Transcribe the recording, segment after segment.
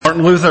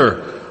Martin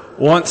Luther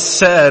once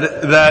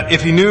said that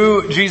if he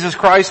knew Jesus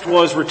Christ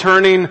was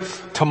returning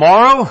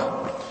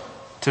tomorrow,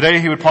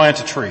 today he would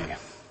plant a tree.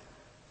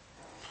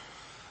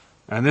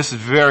 And this is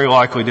very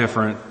likely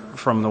different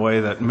from the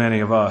way that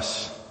many of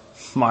us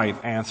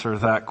might answer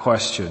that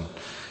question.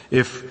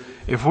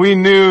 If we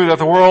knew that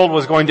the world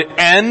was going to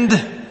end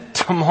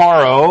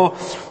tomorrow,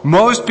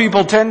 most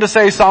people tend to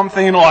say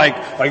something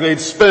like they'd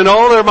spend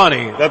all their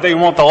money, that they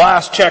want the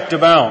last check to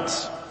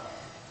bounce,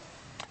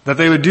 that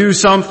they would do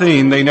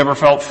something they never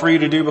felt free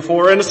to do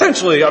before. And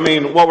essentially,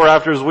 what we're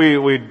after is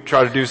we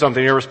try to do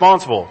something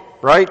irresponsible,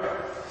 right?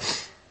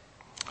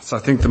 So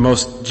I think the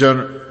most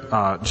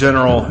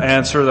general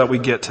answer that we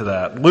get to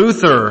that.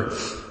 Luther,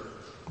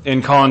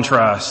 in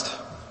contrast,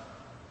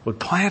 would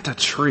plant a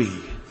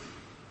tree.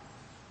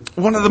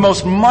 One of the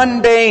most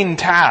mundane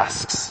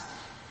tasks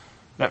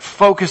that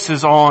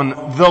focuses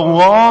on the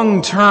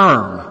long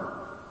term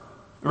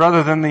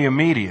rather than the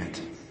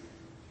immediate.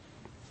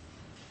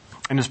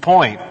 And his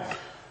point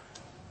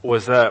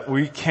was that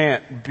we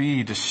can't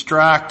be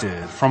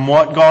distracted from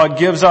what God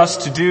gives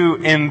us to do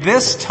in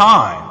this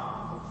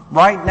time,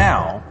 right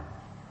now,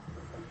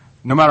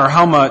 no matter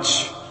how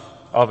much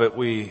of it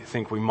we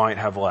think we might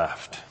have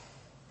left.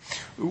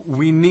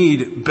 We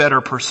need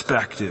better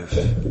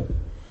perspective.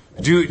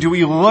 Do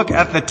we look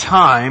at the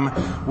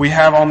time we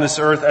have on this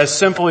earth as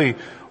simply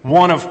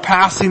one of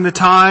passing the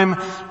time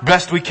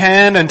best we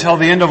can until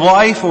the end of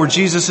life or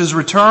Jesus'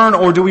 return?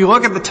 Or do we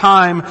look at the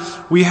time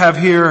we have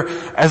here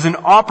as an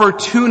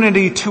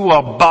opportunity to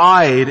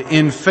abide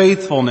in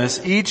faithfulness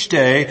each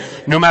day,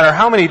 no matter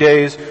how many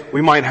days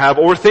we might have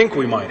or think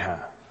we might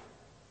have?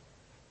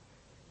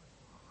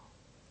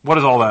 What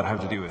does all that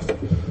have to do with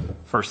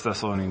 1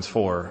 Thessalonians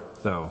 4,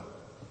 though?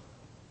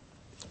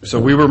 So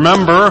we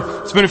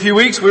remember, it's been a few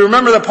weeks, we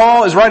remember that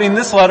Paul is writing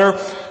this letter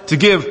to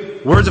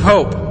give words of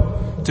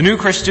hope to new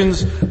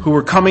Christians who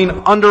were coming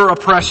under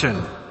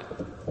oppression.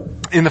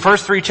 In the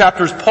first 3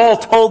 chapters, Paul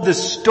told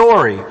this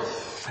story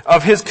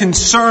of his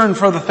concern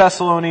for the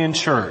Thessalonian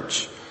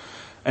church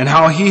and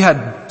how he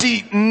had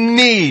deep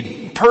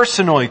need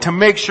personally to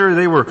make sure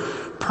they were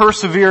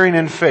persevering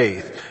in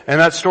faith.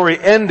 And that story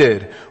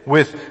ended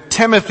with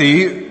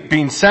Timothy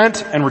being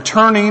sent and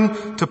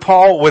returning to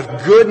Paul with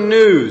good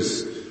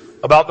news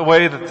about the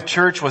way that the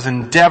church was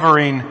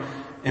endeavoring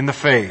in the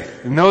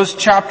faith. And those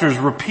chapters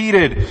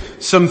repeated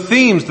some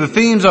themes, the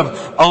themes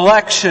of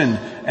election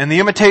and the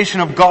imitation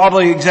of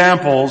godly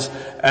examples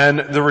and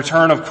the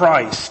return of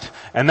Christ.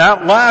 And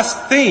that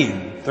last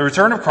theme, the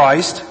return of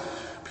Christ,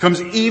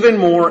 becomes even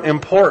more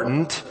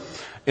important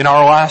in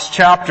our last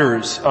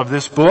chapters of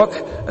this book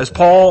as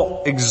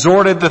Paul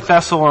exhorted the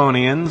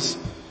Thessalonians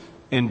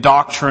in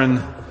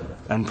doctrine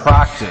and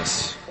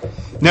practice.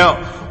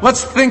 Now,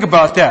 let's think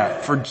about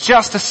that for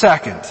just a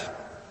second.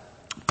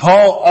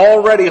 Paul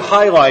already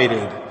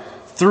highlighted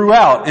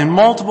throughout, in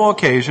multiple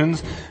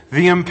occasions,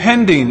 the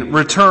impending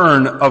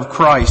return of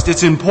Christ,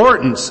 its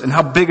importance, and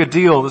how big a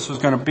deal this was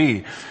going to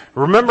be.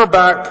 Remember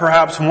back,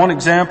 perhaps, one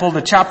example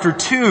to chapter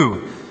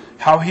 2,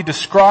 how he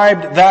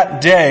described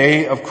that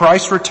day of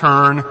Christ's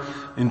return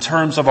in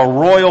terms of a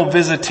royal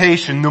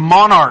visitation, the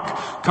monarch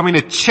coming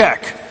to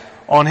check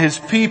on his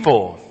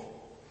people,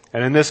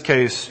 and in this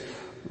case,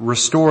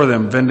 restore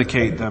them,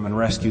 vindicate them, and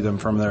rescue them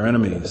from their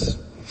enemies.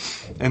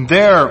 And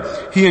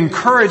there, he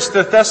encouraged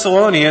the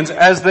Thessalonians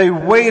as they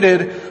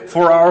waited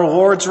for our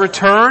Lord's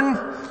return,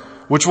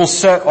 which will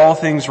set all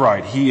things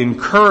right. He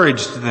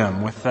encouraged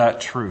them with that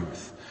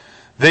truth.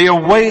 They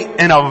awaited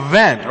an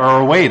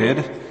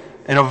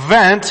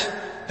event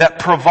that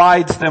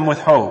provides them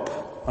with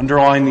hope.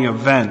 Underline the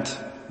event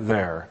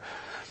there.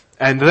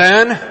 And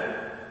then,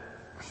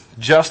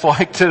 just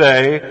like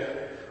today,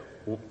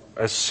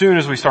 as soon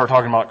as we start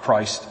talking about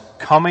Christ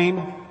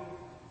coming,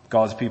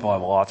 God's people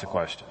have lots of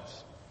questions,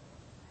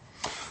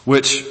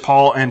 which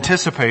Paul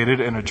anticipated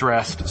and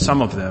addressed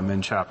some of them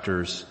in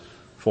chapters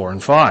 4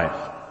 and 5,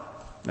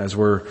 as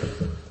we're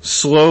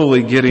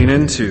slowly getting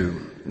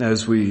into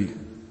as we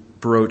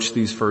broach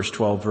these first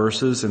 12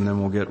 verses, and then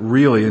we'll get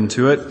really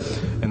into it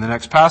in the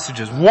next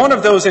passages. One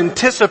of those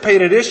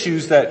anticipated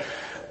issues that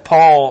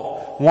Paul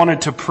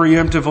wanted to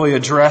preemptively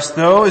address,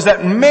 though, is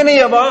that many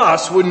of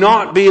us would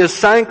not be as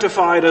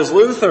sanctified as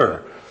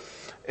Luther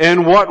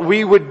in what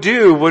we would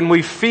do when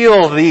we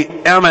feel the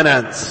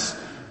imminence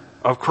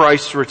of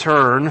Christ's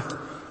return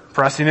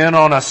pressing in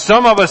on us.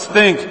 Some of us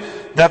think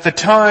that the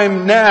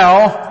time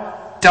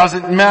now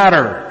doesn't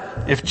matter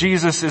if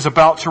Jesus is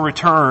about to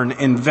return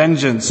in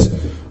vengeance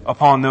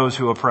upon those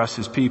who oppress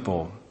his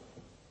people.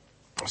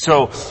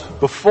 So,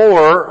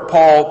 before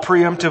Paul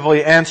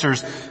preemptively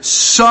answers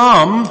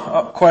some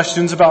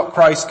questions about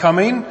Christ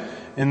coming,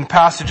 in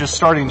passages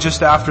starting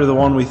just after the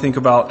one we think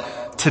about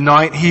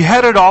tonight, he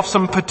headed off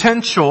some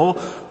potential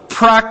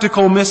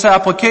practical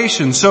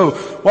misapplications. So,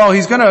 while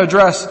he's going to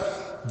address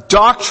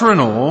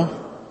doctrinal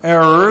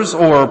errors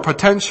or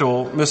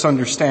potential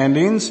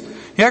misunderstandings,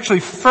 he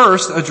actually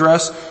first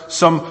addressed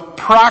some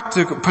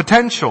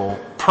potential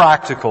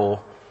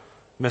practical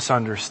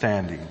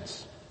misunderstandings.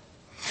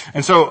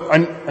 And so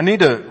I need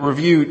to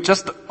review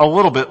just a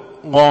little bit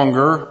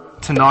longer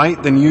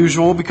tonight than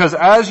usual because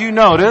as you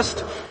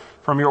noticed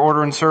from your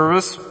order in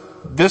service,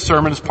 this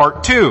sermon is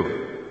part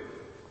 2.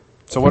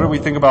 So what did we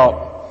think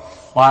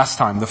about last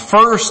time? The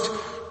first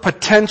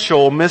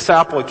potential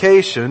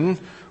misapplication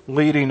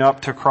leading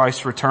up to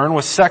Christ's return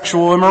was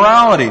sexual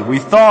immorality. We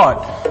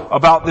thought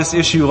about this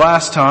issue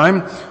last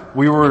time.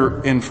 We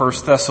were in 1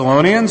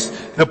 Thessalonians.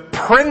 The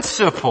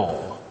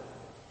principle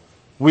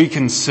we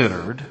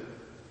considered,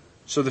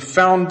 so the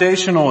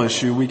foundational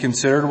issue we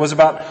considered was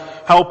about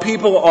how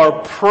people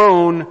are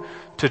prone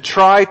to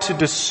try to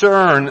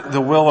discern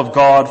the will of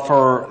God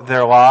for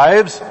their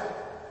lives,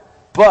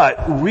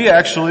 but we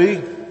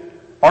actually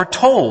are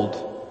told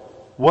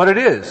what it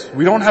is.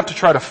 We don't have to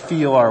try to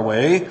feel our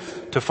way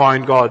to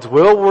find God's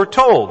will. We're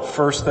told,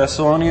 1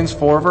 Thessalonians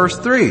 4 verse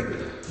 3,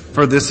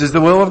 for this is the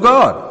will of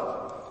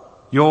God,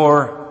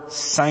 your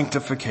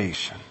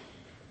sanctification.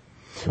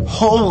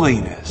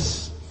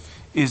 Holiness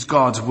is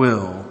God's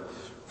will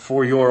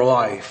for your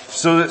life.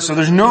 So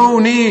there's no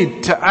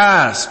need to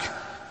ask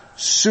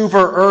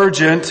super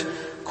urgent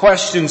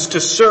questions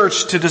to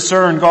search to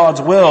discern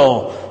God's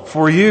will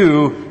for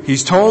you.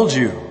 He's told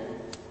you.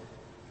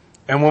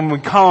 And when we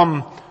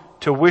come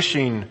to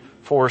wishing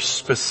for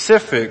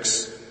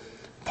specifics,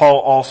 Paul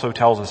also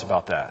tells us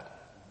about that.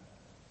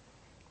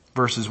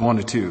 Verses 1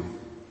 to 2.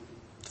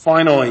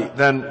 Finally,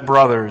 then,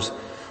 brothers,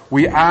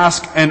 we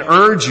ask and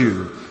urge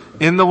you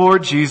in the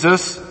Lord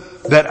Jesus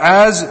that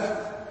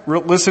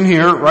listen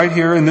here, right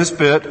here in this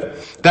bit,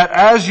 that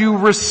as you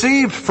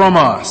received from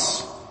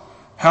us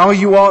how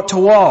you ought to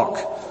walk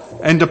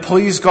and to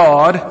please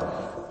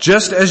God,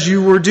 just as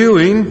you were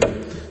doing,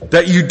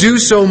 that you do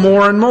so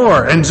more and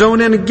more. And zone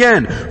in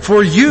again,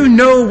 for you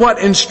know what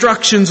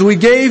instructions we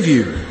gave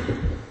you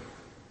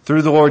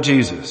through the Lord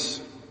Jesus.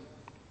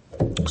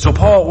 So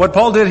what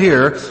Paul did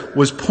here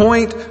was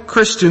point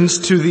Christians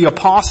to the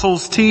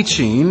apostles'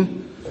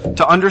 teaching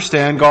to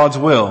understand God's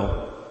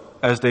will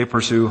as they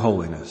pursue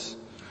holiness.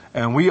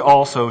 And we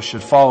also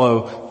should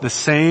follow the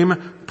same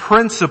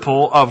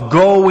principle of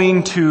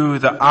going to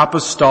the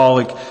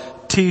apostolic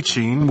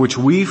teaching, which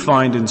we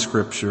find in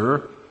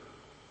Scripture,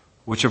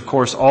 which of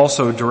course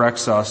also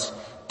directs us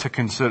to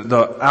consider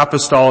the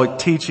apostolic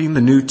teaching.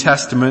 The New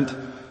Testament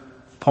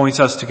points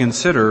us to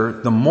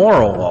consider the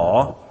moral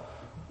law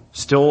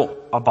still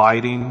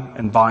abiding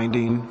and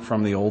binding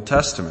from the Old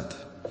Testament.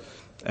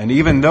 And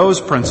even those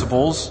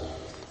principles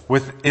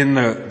within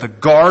the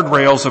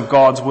guardrails of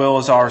God's will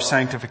as our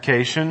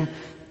sanctification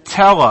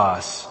tell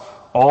us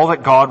all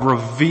that God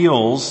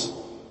reveals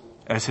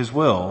as His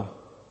will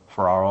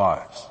for our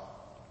lives.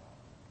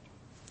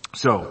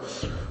 So,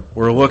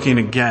 we're looking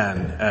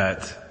again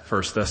at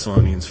 1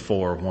 Thessalonians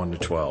 4, 1 to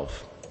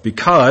 12.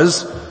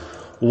 Because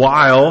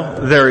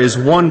while there is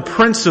one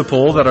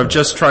principle that I've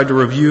just tried to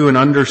review and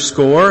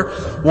underscore,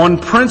 one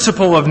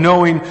principle of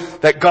knowing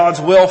that God's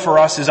will for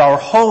us is our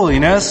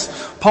holiness,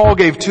 Paul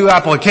gave 2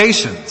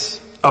 applications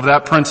of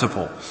that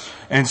principle.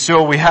 And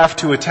so we have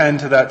to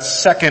attend to that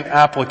second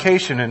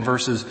application in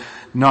verses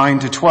 9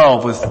 to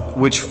 12,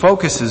 which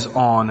focuses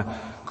on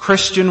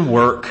Christian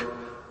work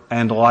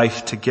and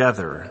life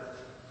together.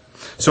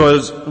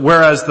 So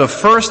whereas the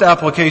first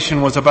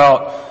application was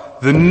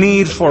about the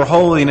need for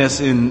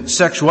holiness in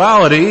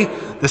sexuality,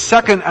 the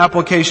second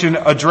application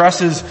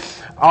addresses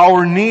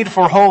our need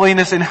for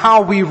holiness in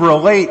how we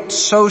relate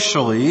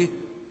socially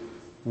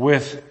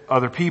with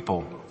other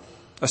people,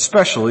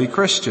 especially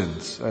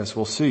Christians, as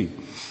we'll see.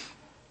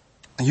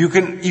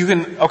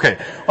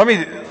 Okay, let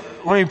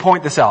me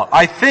point this out.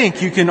 I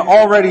think you can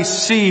already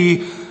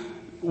see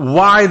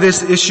why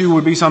this issue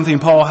would be something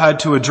Paul had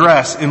to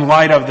address in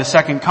light of the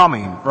second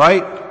coming,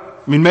 right?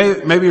 I mean,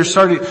 maybe you're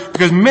starting,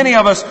 because many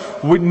of us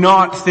would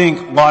not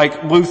think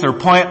like Luther,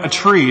 plant a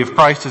tree if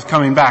Christ is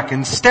coming back.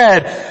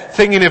 Instead,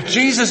 thinking if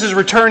Jesus is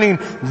returning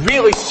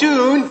really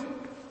soon,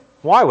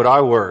 why would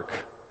I work?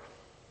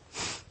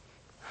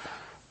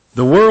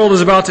 The world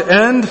is about to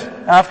end,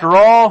 after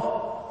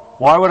all.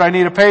 Why would I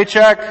need a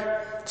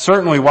paycheck?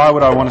 Certainly, why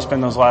would I want to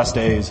spend those last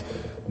days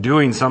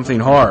doing something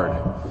hard?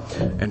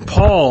 And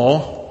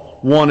Paul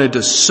wanted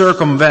to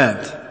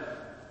circumvent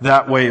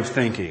that way of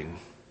thinking.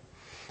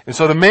 And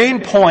so the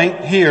main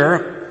point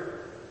here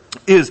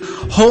is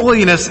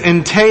holiness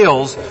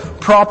entails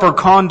proper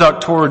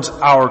conduct towards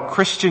our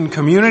Christian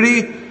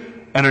community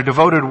and a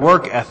devoted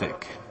work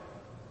ethic.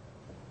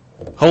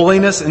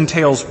 Holiness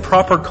entails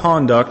proper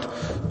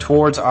conduct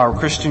towards our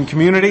Christian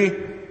community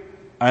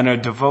and a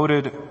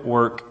devoted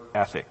work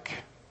ethic.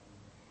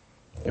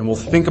 And we'll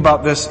think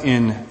about this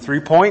in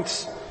 3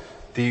 points: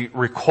 the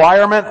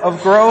requirement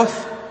of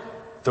growth,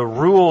 the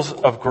rules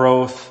of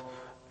growth,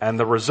 and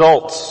the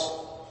results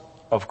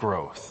of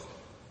growth.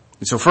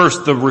 And so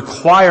first, the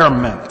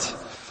requirement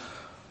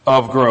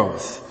of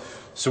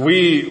growth. So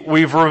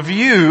we've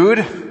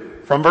reviewed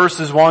from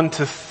verses 1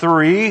 to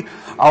 3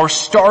 our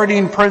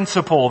starting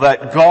principle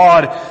that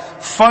God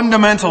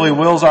fundamentally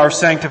wills our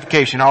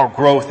sanctification, our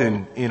growth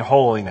in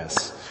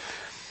holiness.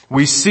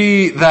 We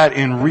see that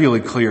in really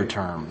clear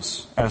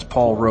terms, as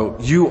Paul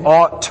wrote, you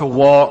ought to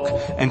walk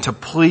and to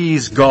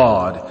please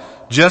God,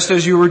 just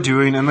as you were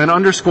doing, and then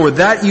underscore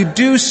that you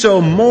do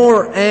so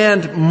more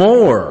and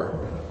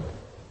more.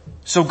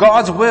 So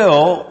God's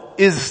will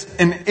is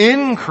an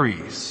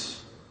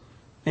increase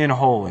in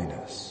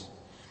holiness.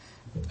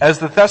 As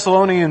the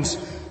Thessalonians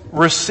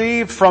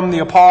received from the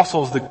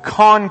apostles the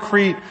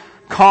concrete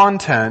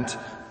content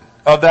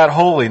of that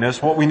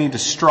holiness, what we need to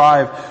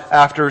strive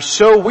after,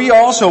 so we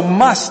also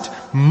must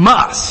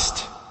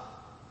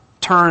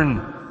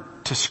turn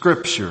to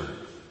Scripture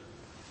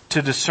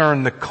to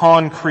discern the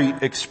concrete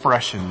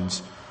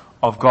expressions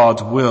of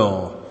God's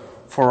will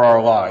for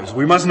our lives.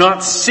 We must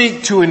not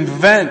seek to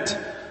invent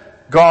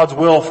God's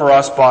will for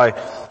us by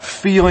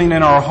feeling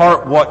in our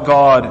heart what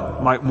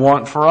God might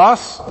want for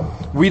us.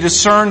 We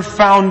discern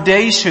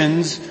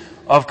foundations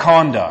of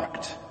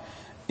conduct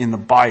in the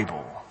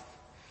Bible.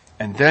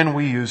 And then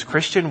we use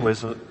Christian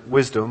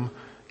wisdom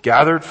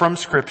gathered from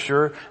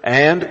Scripture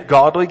and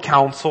godly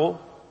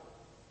counsel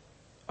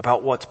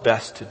about what's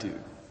best to do.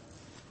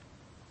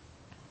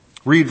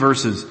 Read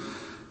verses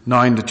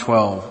 9 to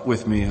 12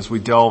 with me as we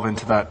delve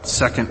into that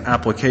second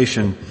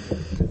application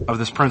of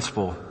this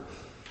principle.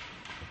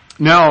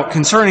 Now,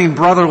 concerning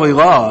brotherly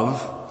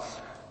love,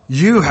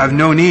 you have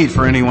no need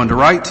for anyone to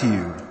write to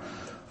you,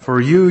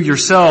 for you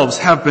yourselves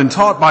have been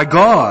taught by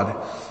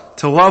God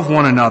to love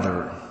one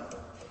another.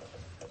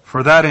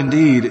 For that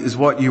indeed is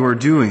what you are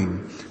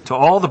doing to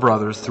all the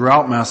brothers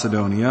throughout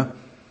Macedonia.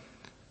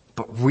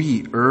 But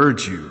we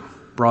urge you,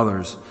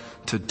 brothers,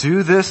 to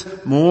do this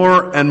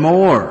more and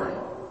more,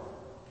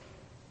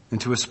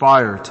 and to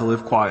aspire to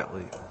live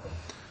quietly,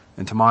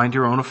 and to mind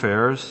your own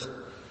affairs,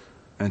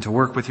 and to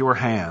work with your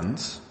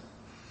hands,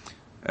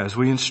 as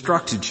we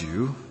instructed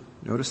you,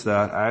 notice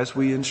that, as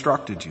we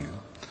instructed you,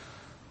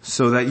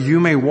 so that you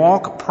may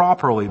walk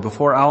properly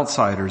before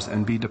outsiders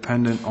and be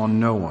dependent on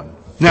no one.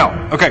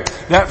 Now, okay,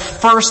 that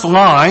first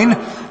line,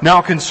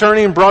 now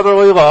concerning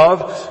brotherly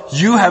love,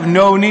 you have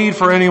no need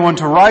for anyone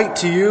to write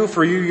to you,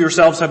 for you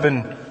yourselves have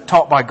been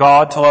taught by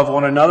God to love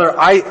one another.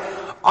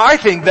 I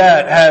think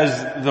that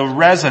has the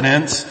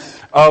resonance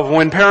of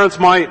when parents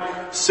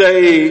might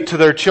say to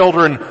their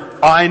children,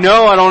 I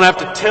know I don't have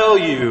to tell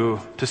you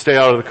to stay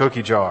out of the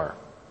cookie jar.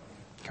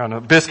 Kind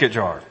of biscuit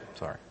jar,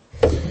 sorry.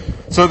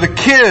 So the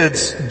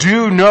kids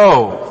do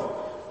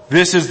know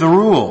this is the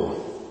rule,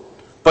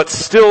 but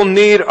still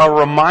need a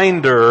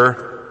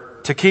reminder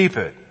to keep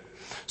it.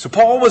 So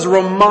Paul was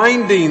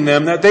reminding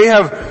them that they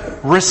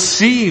have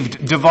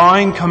received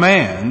divine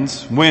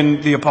commands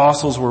when the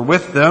apostles were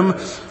with them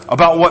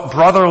about what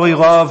brotherly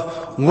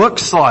love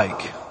looks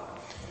like.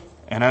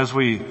 And as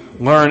we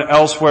learn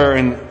elsewhere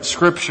in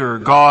Scripture,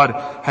 God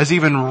has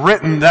even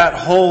written that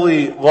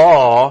holy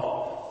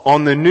law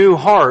on the new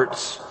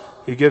hearts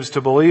He gives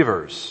to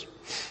believers.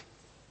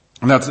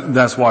 And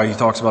that's why he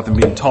talks about them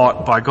being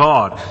taught by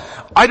God.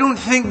 I don't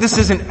think this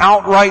is an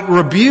outright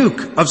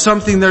rebuke of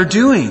something they're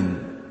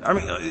doing. I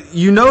mean,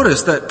 you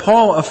notice that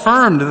Paul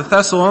affirmed the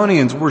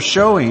Thessalonians were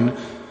showing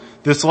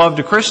this love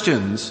to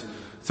Christians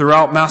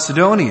throughout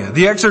Macedonia.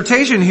 The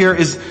exhortation here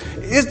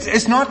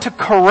is not to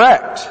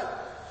correct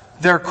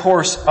their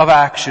course of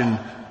action,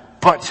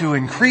 but to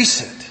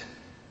increase it,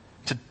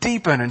 to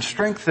deepen and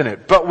strengthen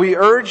it. But we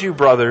urge you,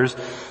 brothers,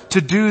 to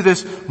do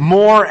this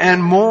more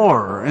and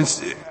more.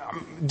 And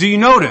do you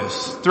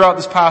notice throughout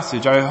this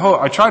passage,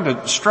 I tried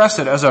to stress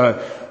it as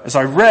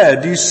I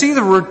read, do you see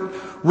the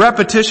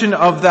repetition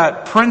of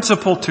that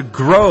principle to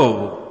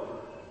grow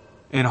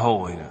in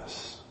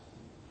holiness?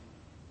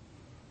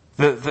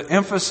 The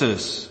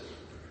emphasis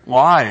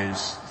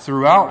lies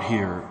throughout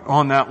here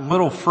on that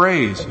little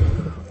phrase,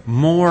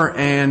 more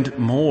and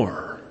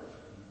more.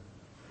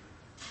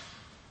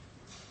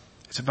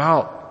 It's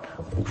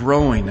about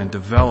growing and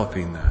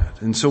developing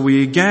that. And so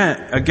we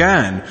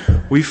again,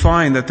 we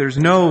find that there's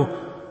no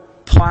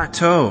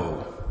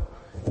plateau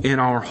in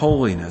our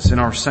holiness, in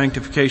our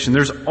sanctification.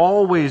 There's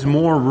always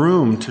more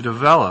room to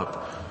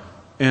develop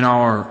in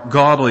our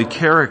godly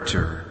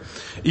character.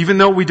 Even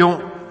though we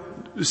don't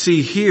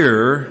see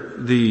here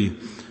the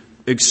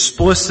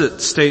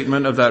explicit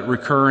statement of that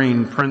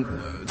recurring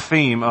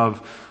theme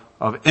of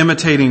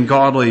imitating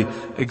godly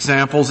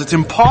examples, it's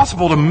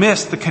impossible to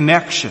miss the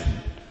connection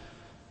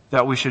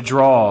that we should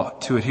draw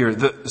to it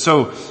here.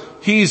 So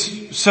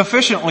he's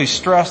sufficiently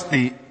stressed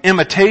the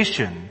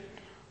imitation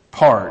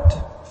part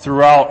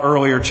throughout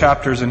earlier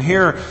chapters, and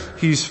here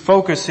he's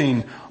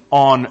focusing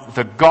on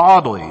the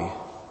godly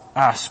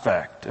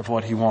aspect of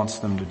what he wants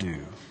them to do.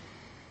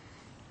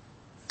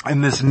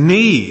 And this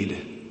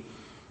need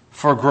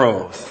for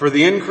growth, for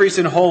the increase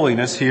in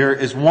holiness here,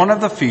 is one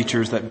of the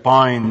features that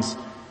binds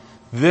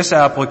this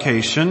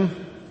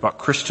application about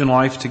Christian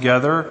life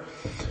together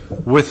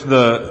with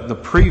the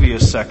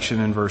previous section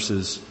in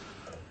verses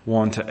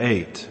 1 to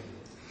 8.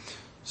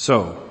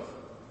 So,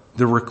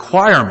 the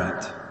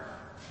requirement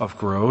of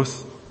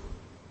growth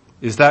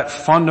is that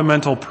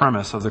fundamental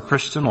premise of the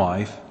Christian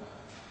life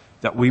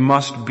that we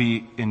must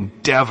be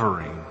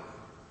endeavoring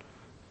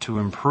to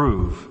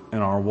improve in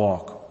our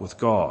walk with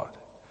God.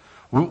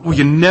 We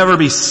can never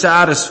be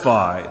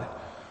satisfied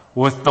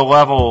with the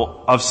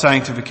level of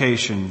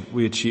sanctification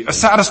we achieve.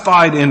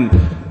 Satisfied in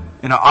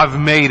in a I've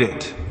made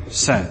it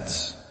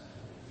sense.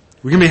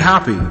 We can be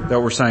happy that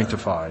we're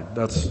sanctified.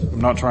 I'm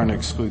not trying to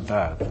exclude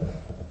that.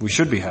 We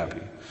should be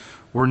happy.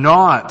 We're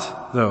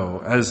not,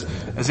 though, as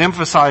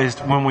emphasized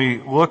when we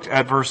looked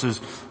at verses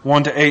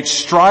 1 to 8,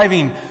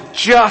 striving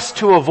just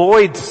to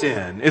avoid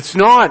sin. It's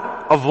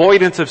not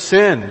avoidance of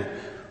sin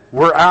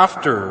we're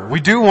after.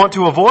 We do want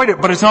to avoid it,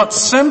 but it's not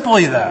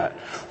simply that.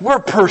 We're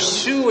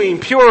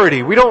pursuing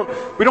purity. We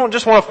don't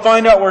just want to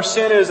find out where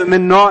sin is and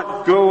then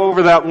not go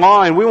over that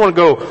line. We want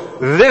to go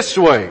this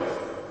way,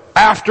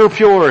 after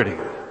purity.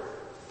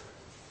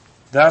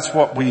 That's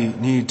what we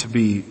need to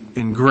be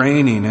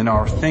ingraining in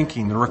our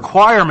thinking. The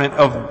requirement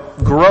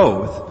of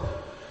growth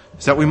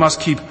is that we must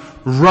keep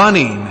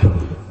running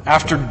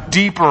after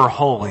deeper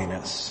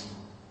holiness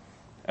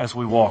as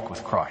we walk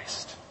with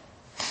Christ.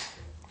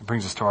 It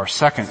brings us to our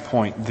second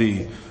point,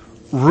 the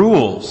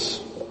rules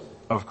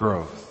of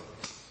growth.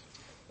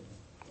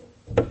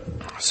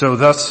 So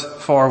thus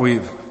far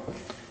we've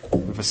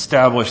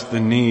established the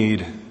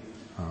need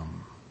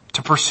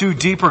to pursue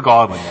deeper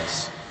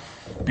godliness,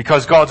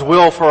 because God's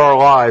will for our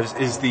lives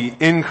is the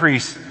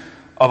increase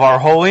of our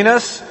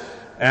holiness,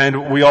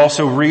 and we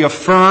also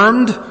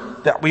reaffirmed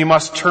that we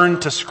must turn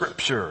to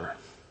Scripture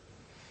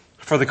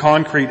for the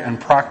concrete and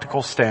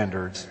practical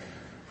standards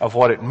of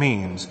what it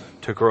means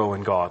to grow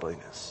in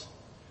godliness.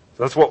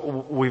 So that's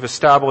what we've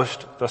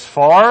established thus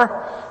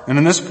far. And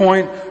in this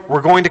point,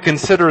 we're going to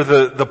consider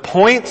the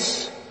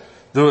points,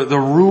 the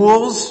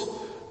rules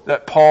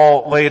that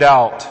Paul laid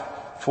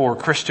out for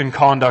Christian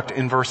conduct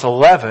in verse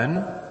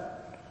 11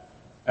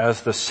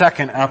 as the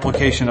second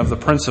application of the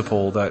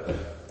principle that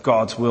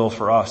God's will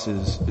for us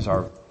is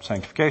our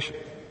sanctification.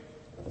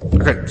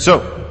 Okay, so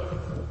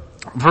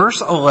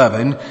verse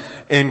 11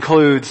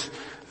 includes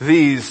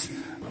these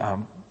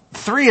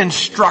three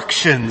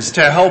instructions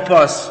to help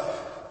us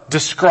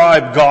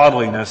describe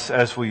godliness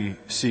as we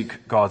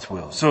seek God's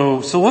will. So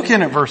look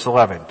in at verse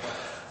 11.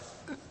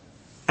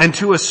 And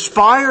to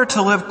aspire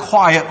to live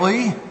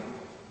quietly,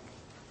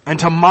 and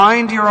to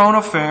mind your own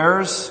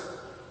affairs,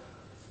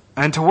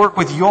 and to work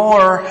with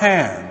your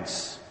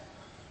hands.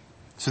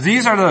 So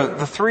these are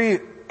the three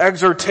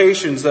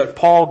exhortations that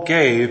Paul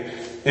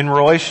gave in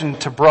relation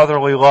to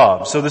brotherly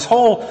love. So this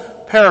whole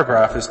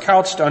paragraph is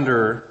couched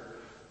under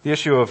the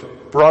issue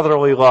of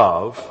brotherly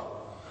love.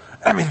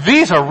 I mean,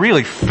 these are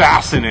really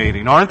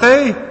fascinating, aren't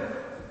they?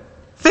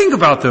 Think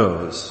about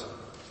those.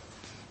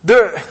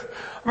 The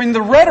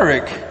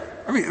rhetoric,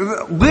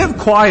 live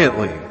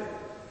quietly.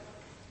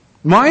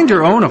 Mind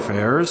your own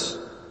affairs.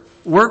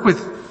 Work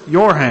with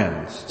your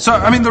hands. So,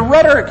 the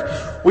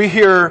rhetoric we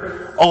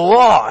hear a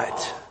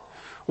lot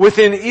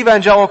within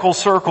evangelical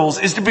circles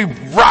is to be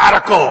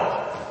radical.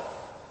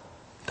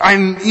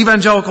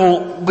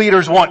 Evangelical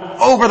leaders want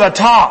over the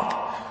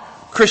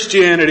top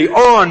Christianity,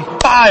 on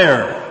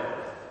fire,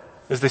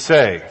 as they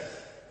say.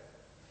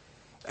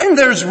 And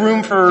there's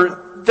room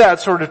for that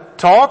sort of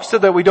talk so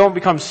that we don't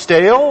become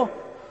stale.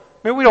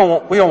 We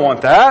don't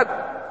want that.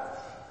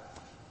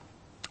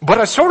 But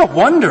I sort of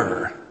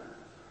wonder,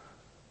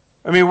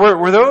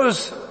 were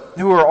those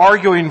who are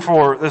arguing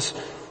for this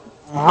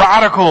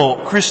radical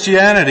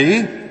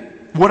Christianity,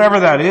 whatever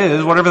that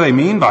is, whatever they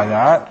mean by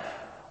that,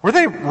 were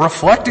they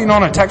reflecting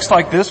on a text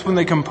like this when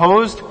they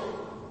composed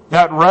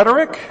that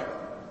rhetoric?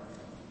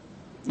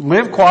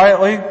 Live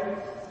quietly,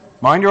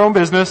 mind your own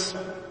business,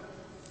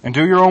 and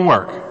do your own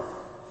work.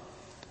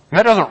 And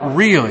that doesn't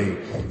really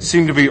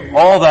seem to be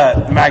all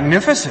that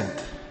magnificent.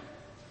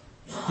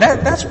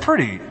 That's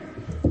pretty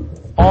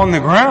on the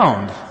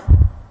ground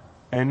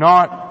and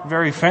not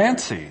very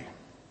fancy.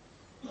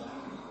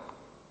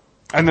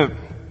 And the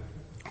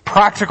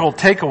practical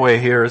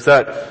takeaway here is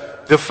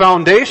that the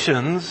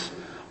foundations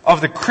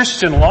of the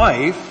Christian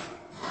life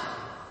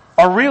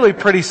are really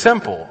pretty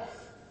simple.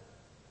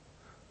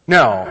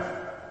 Now,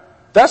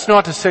 that's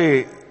not to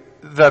say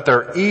that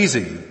they're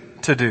easy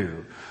to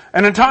do.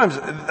 And at times,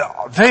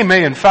 they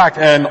may in fact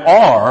and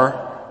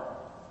are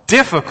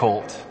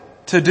difficult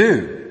to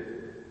do.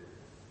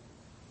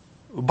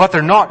 But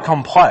they're not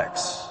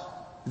complex.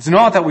 It's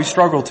not that we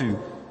struggle to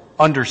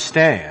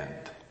understand,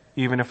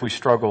 even if we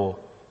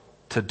struggle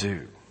to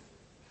do.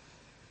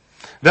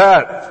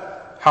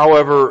 That,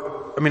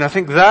 however, I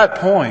think that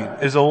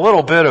point is a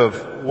little bit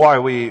of why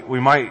we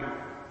might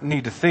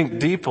need to think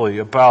deeply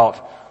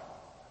about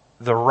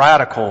the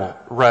radical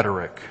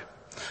rhetoric.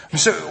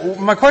 So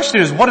my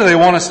question is, what do they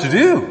want us to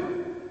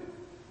do?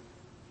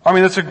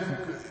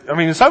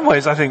 In some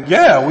ways I think,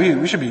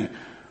 we should be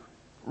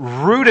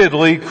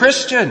rootedly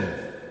Christian,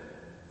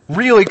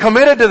 really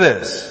committed to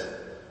this.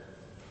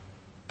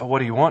 But what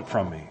do you want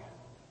from me?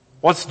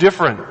 What's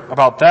different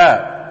about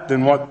that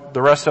than what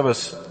the rest of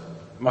us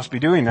must be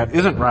doing that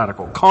isn't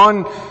radical?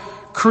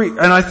 Concrete,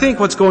 and I think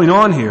what's going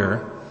on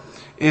here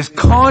is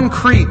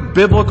concrete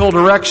biblical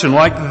direction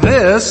like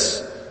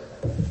this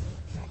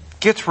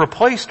gets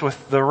replaced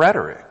with the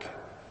rhetoric.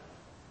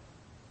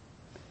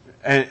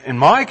 And in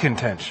my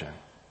contention,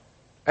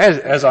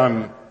 as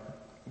I'm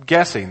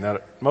guessing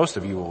that most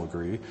of you will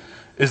agree,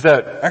 is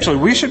that actually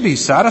we should be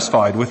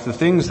satisfied with the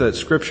things that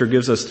Scripture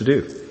gives us to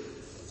do.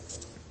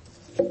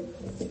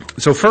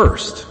 So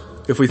first,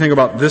 if we think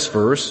about this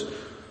verse,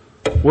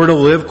 we're to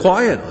live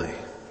quietly.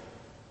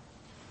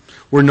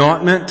 We're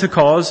not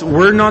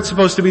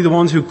supposed to be the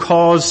ones who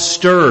cause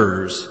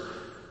stirs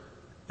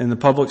in the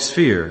public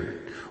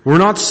sphere. We're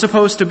not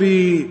supposed to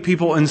be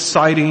people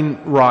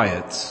inciting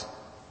riots.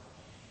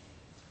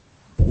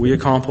 We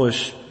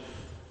accomplish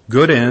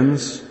good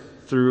ends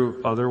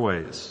through other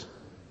ways.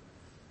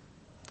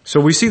 So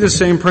we see the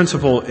same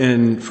principle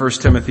in 1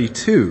 Timothy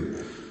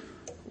 2,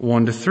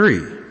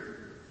 1-3.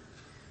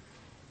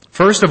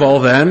 First of all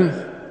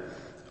then,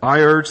 I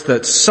urge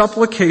that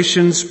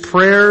supplications,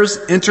 prayers,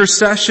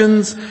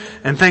 intercessions,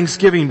 and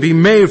thanksgiving be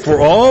made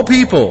for all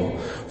people,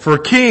 for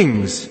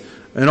kings,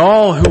 and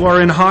all who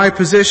are in high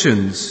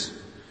positions,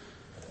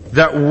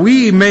 that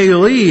we may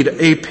lead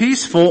a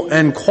peaceful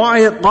and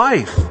quiet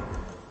life,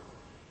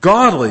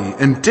 godly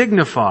and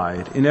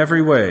dignified in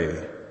every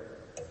way.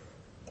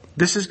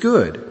 This is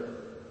good,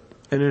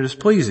 and it is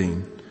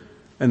pleasing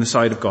in the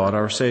sight of God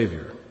our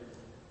Savior.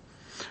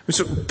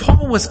 So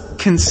Paul was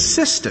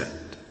consistent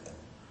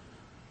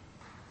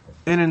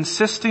in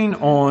insisting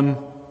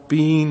on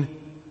being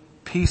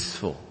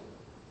peaceful.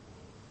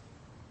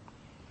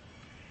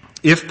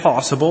 If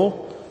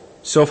possible,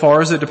 so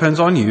far as it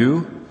depends on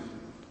you,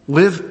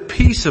 live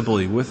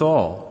peaceably with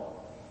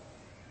all.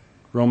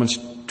 Romans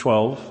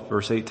 12,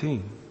 verse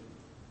 18.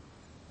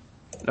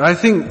 I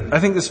think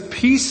this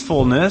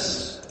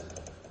peacefulness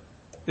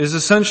is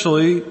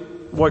essentially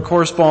what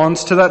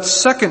corresponds to that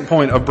second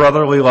point of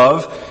brotherly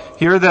love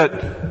here,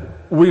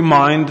 that we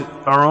mind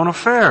our own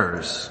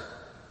affairs.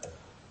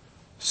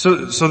 So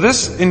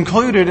this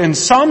included in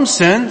some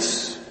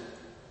sense,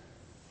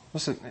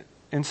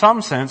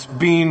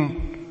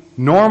 being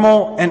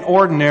normal and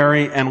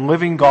ordinary and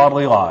living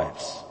godly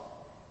lives.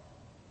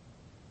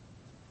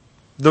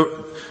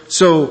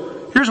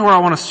 So here's where I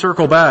want to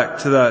circle back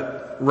to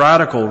that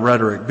radical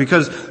rhetoric,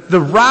 because the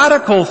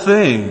radical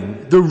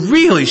thing, the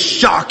really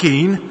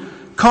shocking,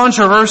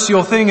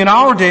 controversial thing in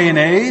our day and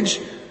age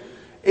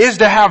is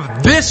to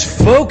have this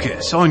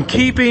focus on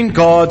keeping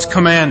God's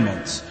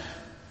commandments,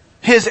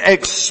 His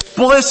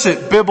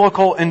explicit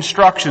biblical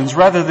instructions,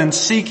 rather than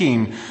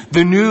seeking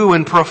the new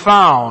and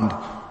profound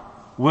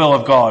will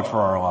of God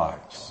for our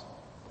lives.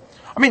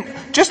 I mean,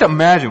 just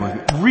imagine with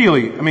me,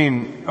 really,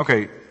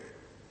 okay,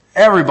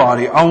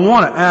 everybody, I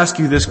want to ask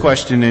you this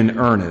question in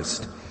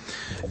earnest.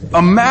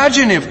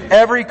 Imagine if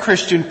every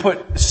Christian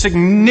put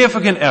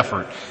significant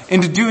effort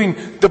into doing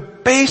the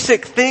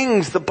basic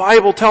things the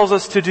Bible tells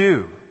us to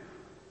do.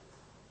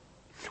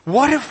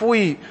 What if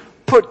we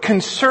put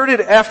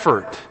concerted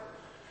effort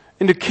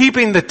into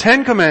keeping the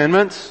 10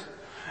 Commandments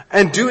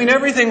and doing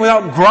everything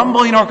without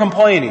grumbling or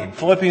complaining?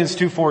 Philippians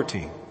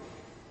 2:14.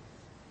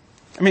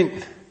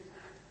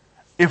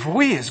 If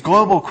we as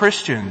global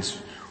Christians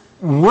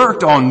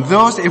worked on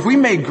those, if we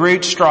made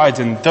great strides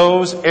in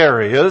those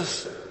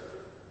areas,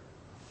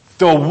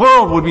 the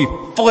world would be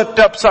flipped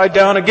upside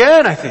down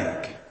again, I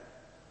think.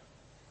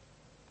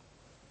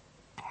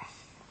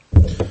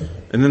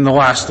 And then the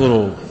last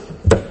little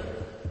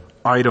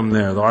item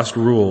there, the last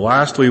rule.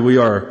 Lastly, we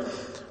are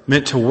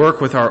meant to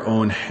work with our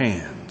own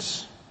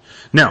hands.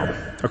 Now,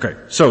 okay,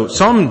 so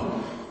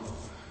some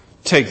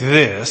take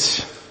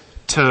this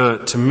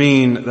to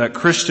mean that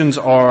Christians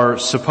are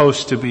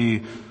supposed to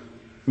be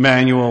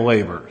manual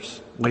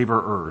laborers,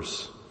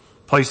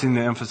 placing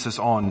the emphasis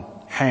on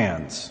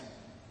hands.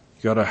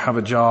 You gotta have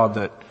a job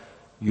that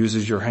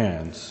uses your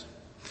hands.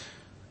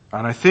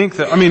 And I think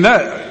that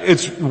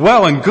it's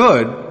well and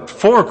good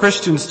for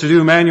Christians to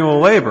do manual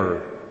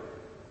labor.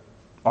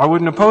 I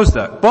wouldn't oppose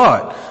that.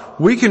 But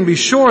we can be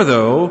sure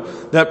though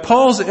that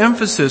Paul's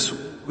emphasis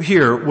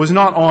here was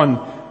not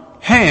on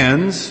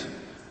hands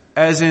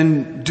as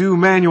in do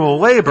manual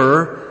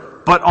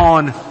labor, but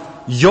on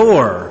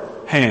your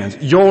hands,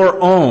 your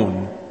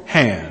own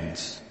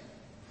hands.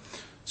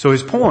 So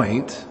his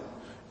point is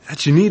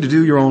that you need to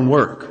do your own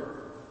work.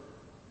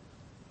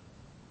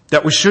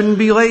 That we shouldn't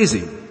be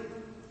lazy.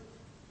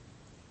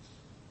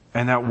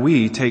 And that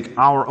we take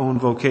our own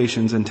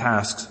vocations and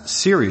tasks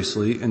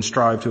seriously and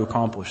strive to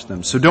accomplish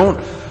them. So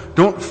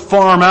don't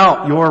farm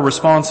out your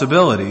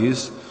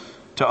responsibilities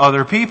to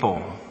other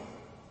people.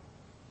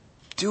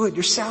 Do it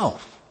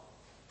yourself.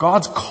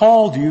 God's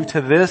called you to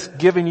this,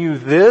 given you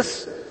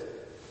this,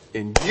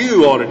 and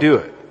you ought to do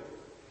it.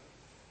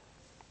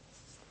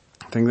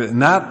 I think that in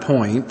that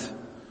point,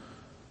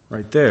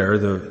 right there,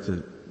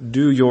 the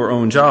do your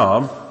own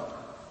job,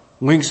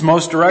 links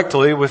most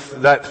directly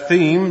with that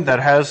theme that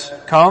has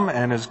come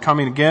and is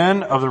coming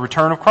again of the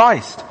return of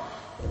Christ.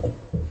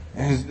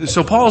 And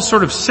so Paul's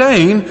sort of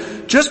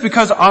saying, just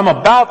because I'm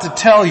about to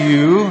tell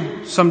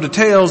you some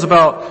details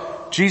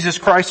about Jesus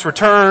Christ's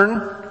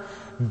return,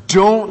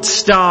 don't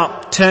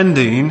stop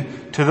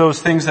tending to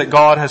those things that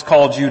God has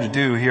called you to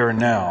do here and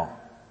now.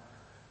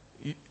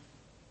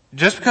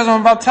 Just because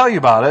I'm about to tell you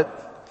about it,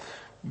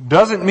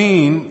 doesn't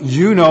mean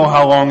you know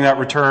how long that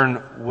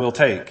return will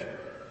take.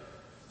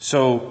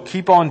 So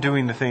keep on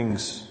doing the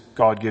things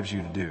God gives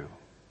you to do.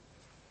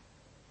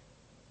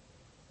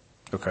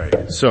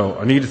 Okay, so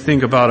I need to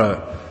think about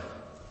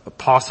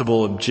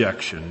possible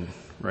objection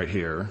right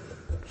here.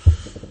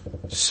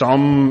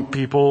 Some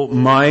people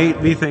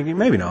might be thinking,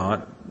 maybe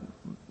not,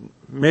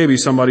 maybe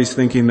somebody's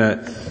thinking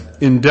that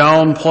in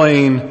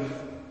downplaying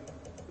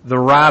the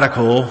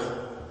radical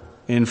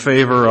in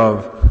favor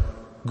of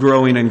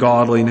growing in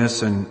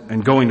godliness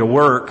and going to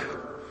work,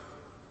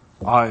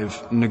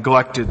 I've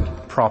neglected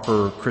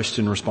proper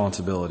Christian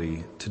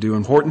responsibility to do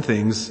important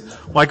things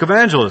like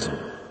evangelism.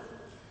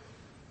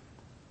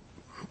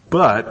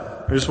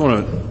 But I just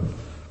want to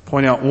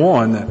point out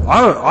one, that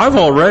I've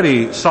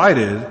already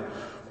cited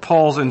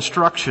Paul's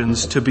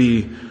instructions to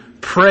be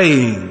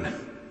praying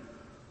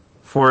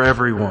for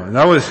everyone.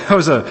 That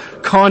was a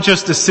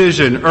conscious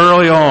decision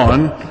early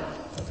on.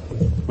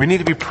 We need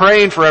to be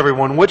praying for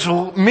everyone, which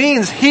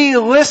means he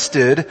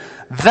listed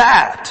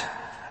that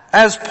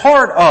as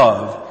part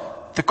of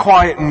the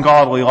quiet and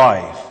godly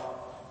life,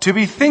 to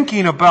be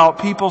thinking about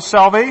people's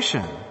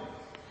salvation.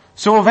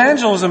 So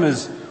evangelism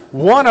is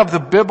one of the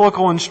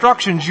biblical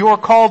instructions you're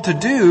called to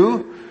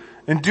do,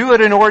 and do it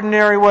in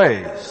ordinary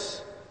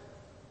ways.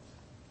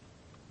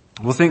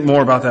 We'll think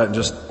more about that in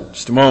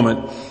just a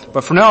moment.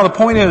 But for now, the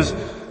point is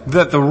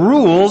that the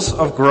rules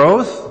of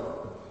growth,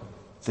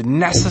 the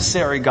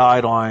necessary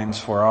guidelines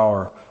for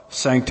our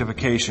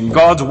sanctification,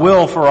 God's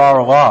will for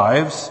our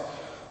lives,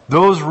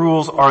 those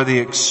rules are the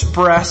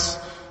express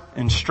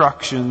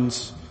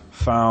instructions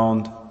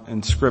found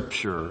in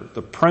Scripture,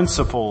 the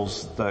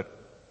principles that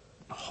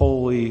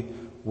Holy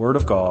Word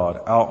of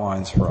God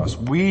outlines for us.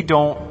 We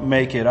don't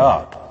make it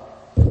up.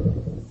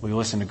 We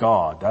listen to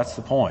God. That's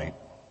the point.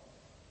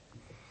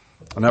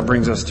 And that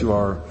brings us to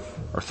our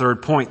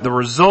third point, the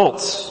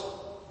results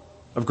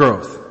of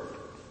growth.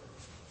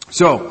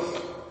 So,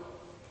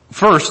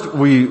 first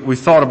we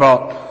thought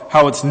about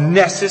how it's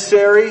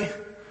necessary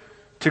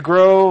to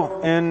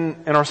grow in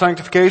our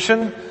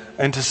sanctification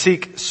and to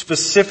seek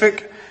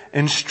specific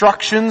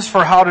instructions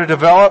for how to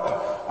develop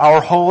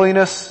our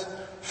holiness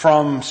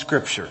from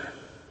Scripture.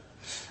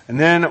 And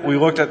then we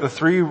looked at the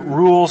 3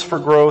 rules for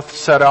growth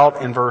set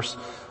out in verse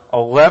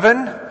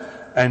 11,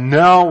 and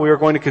now we are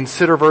going to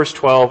consider verse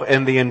 12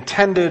 and the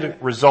intended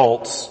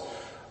results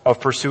of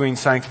pursuing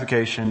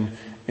sanctification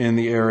in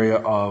the area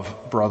of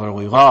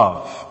brotherly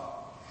love.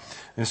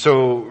 And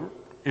so,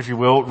 if you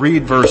will,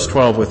 read verse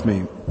 12 with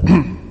me.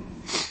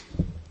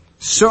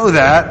 So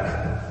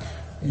that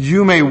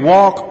you may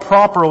walk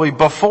properly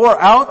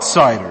before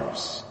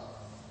outsiders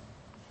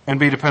and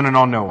be dependent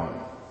on no one.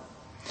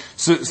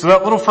 So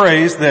that little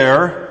phrase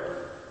there,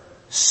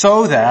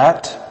 so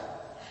that,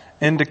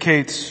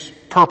 indicates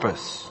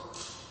purpose.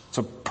 It's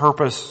a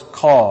purpose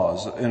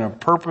cause. And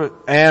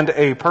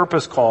a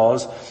purpose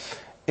cause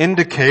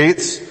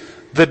indicates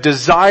the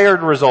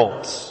desired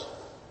results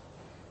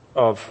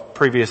of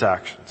previous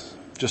actions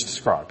just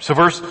described. So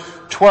verse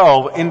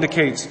 12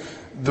 indicates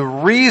the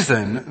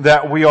reason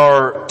that we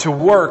are to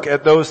work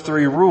at those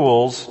 3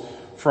 rules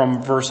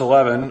from verse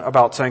 11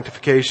 about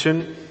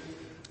sanctification.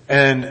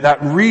 And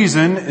that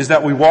reason is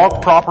that we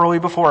walk properly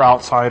before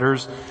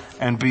outsiders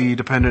and be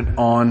dependent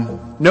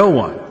on no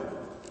one.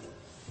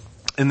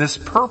 And this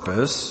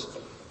purpose,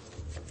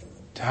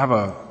 to have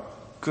a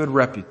good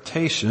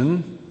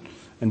reputation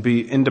and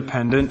be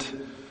independent,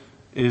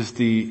 is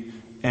the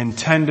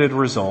intended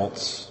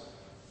results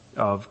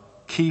of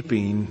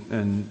keeping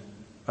and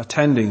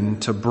attending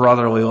to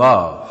brotherly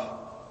love.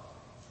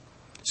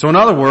 So in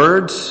other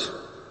words,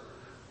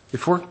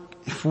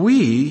 if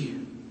we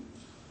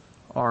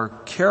are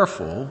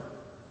careful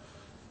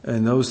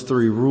in those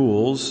 3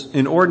 rules,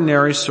 in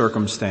ordinary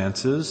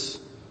circumstances,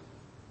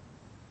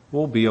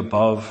 we'll be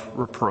above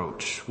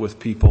reproach with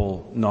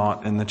people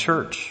not in the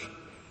church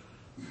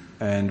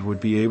and would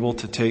be able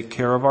to take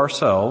care of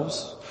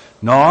ourselves,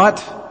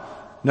 not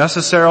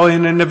necessarily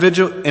in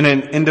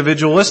an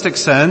individualistic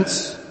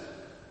sense,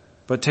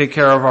 but take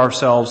care of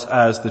ourselves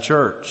as the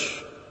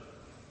church.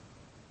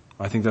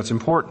 I think that's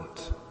important.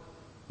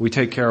 We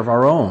take care of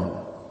our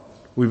own.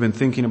 We've been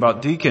thinking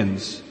about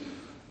deacons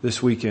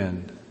this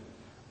weekend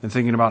and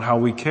thinking about how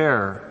we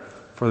care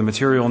for the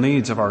material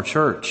needs of our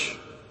church.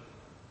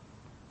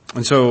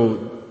 And so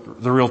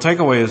the real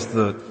takeaway is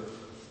that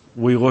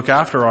we look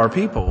after our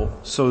people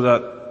so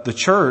that the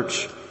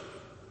church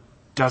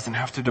doesn't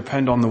have to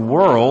depend on the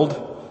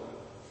world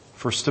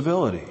for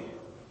stability.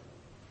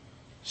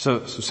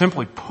 So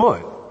simply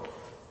put,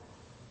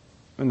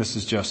 and this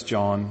is just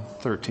John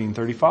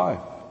 13:35.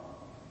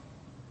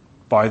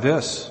 By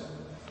this,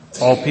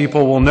 all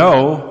people will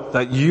know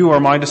that you are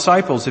my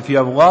disciples if you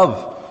have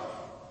love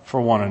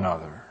for one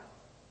another.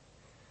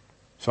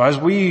 So as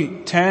we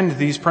tend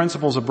these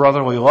principles of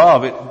brotherly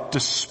love, it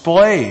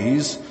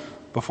displays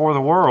before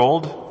the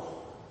world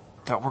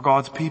that we're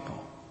God's people.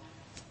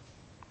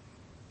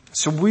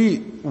 So we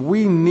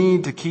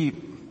need to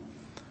keep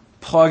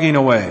plugging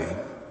away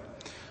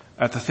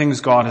at the things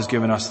God has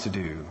given us to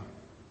do,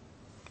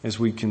 as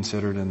we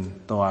considered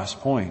in the last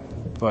point.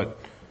 But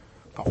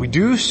we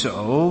do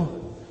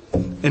so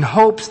in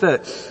hopes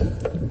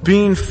that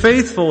being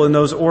faithful in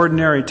those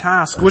ordinary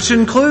tasks, which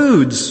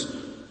includes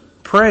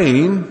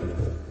praying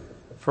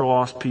for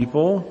lost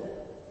people,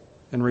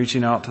 and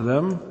reaching out to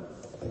them.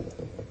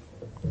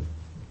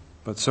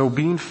 But so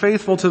being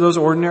faithful to those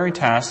ordinary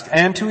tasks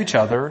and to each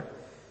other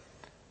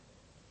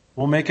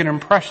will make an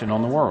impression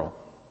on the world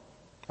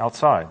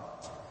outside.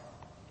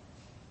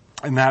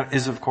 And that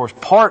is, of course,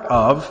 part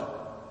of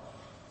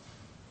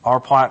our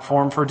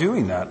platform for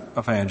doing that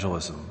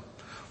evangelism.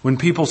 When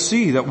people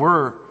see that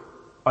we're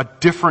a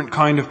different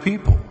kind of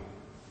people.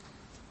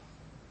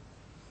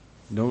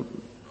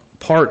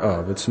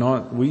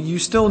 You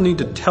still need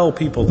to tell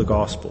people the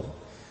gospel.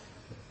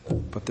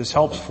 But this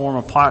helps form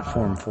a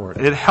platform for it.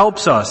 It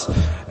helps us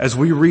as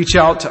we reach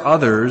out to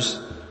others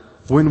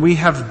when we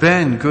have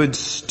been good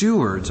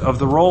stewards of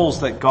the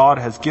roles that God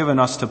has given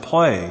us to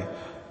play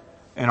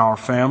in our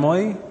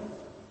family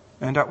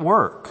and at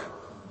work.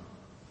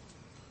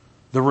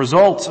 The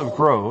results of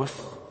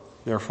growth,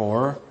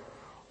 therefore,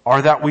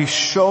 are that we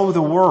show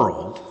the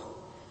world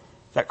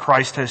that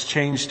Christ has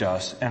changed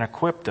us and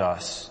equipped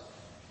us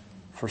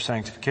for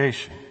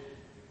sanctification.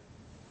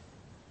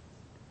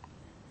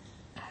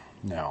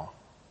 Now,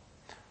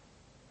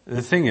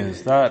 the thing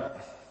is that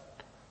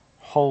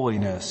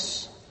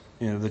holiness,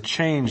 the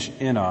change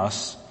in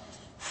us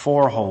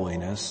for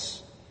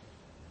holiness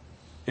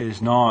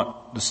is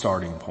not the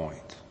starting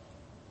point.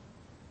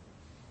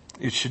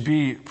 It should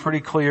be pretty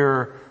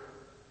clear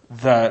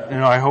that,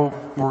 I hope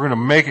we're going to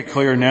make it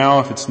clear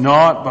now if it's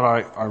not, but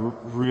I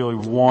really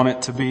want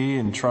it to be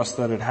and trust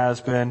that it has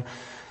been,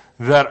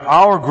 that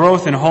our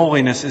growth in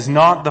holiness is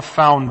not the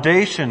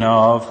foundation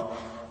of,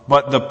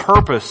 but the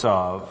purpose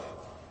of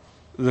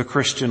the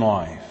Christian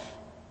life.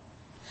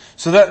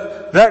 So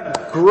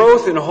that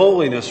growth in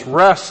holiness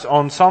rests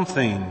on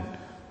something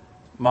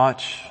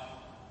much,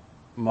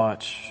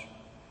 much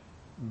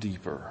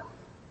deeper.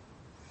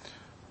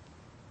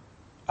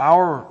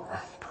 Our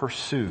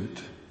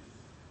pursuit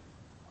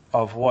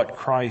of what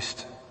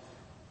Christ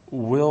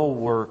will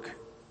work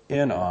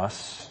in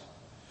us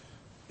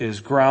is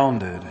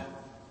grounded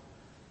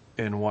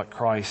in what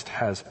Christ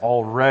has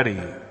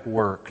already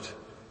worked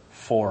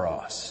for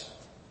us.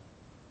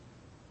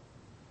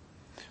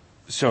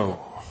 So,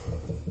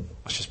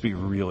 let's just be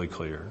really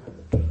clear.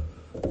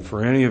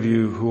 For any of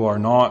you who are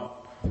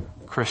not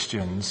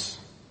Christians,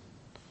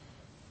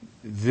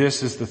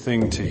 this is the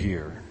thing to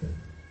hear.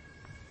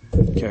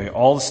 Okay,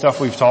 all the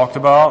stuff we've talked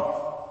about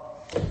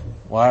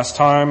last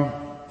time,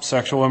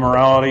 sexual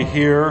immorality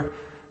here,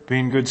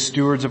 being good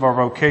stewards of our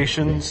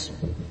vocations,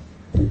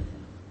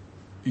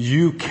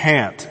 you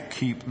can't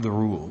keep the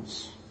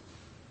rules.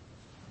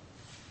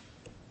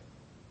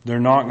 They're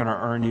not going to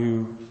earn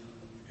you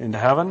into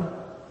heaven.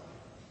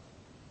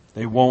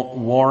 They won't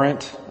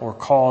warrant or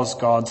cause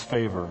God's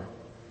favor.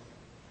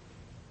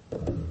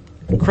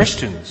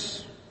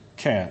 Christians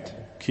can't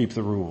keep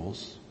the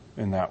rules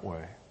in that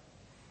way.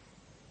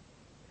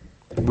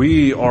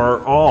 We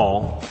are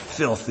all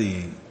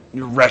filthy,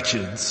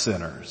 wretched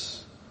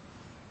sinners.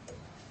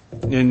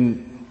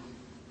 And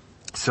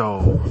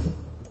so,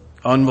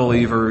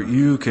 unbeliever,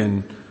 you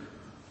can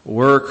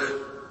work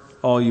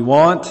all you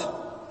want,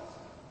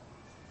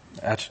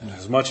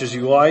 as much as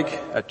you like,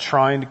 at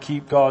trying to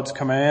keep God's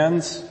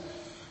commands,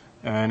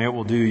 and it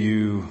will do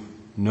you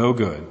no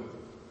good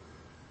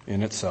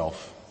in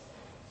itself.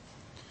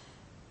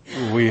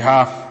 We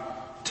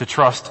have to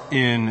trust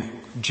in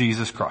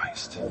Jesus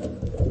Christ,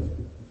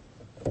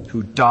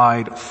 who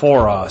died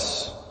for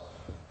us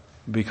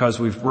because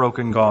we've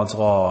broken God's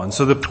law. And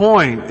so the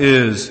point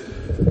is,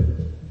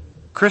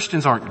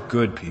 Christians aren't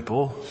good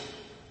people.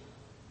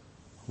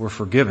 We're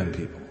forgiven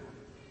people.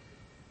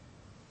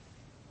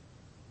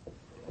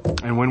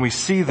 And when we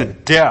see the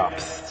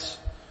depths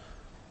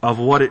of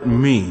what it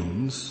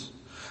means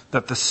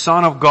that the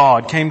Son of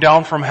God came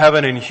down from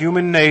heaven in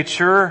human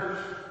nature,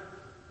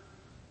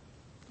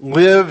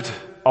 lived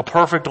a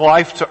perfect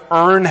life to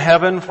earn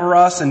heaven for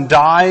us, and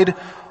died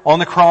on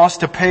the cross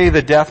to pay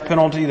the death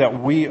penalty that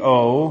we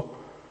owe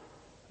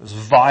as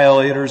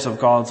violators of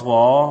God's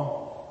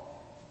law,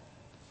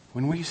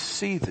 when we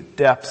see the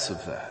depths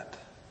of that,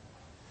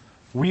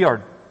 we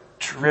are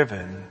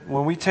driven,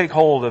 when we take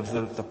hold of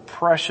the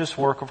precious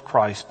work of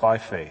Christ by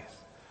faith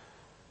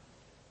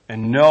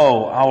and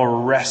know our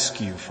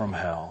rescue from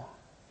hell,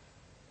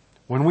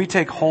 when we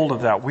take hold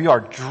of that, we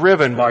are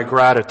driven by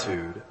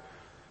gratitude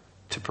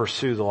to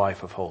pursue the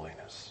life of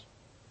holiness.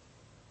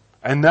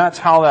 And that's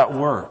how that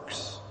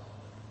works.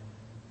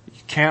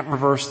 You can't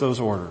reverse those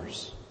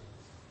orders.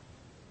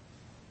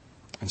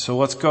 And so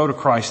let's go to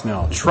Christ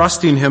now,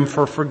 trusting Him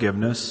for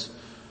forgiveness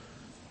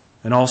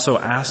and also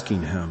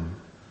asking Him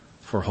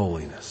for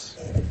holiness.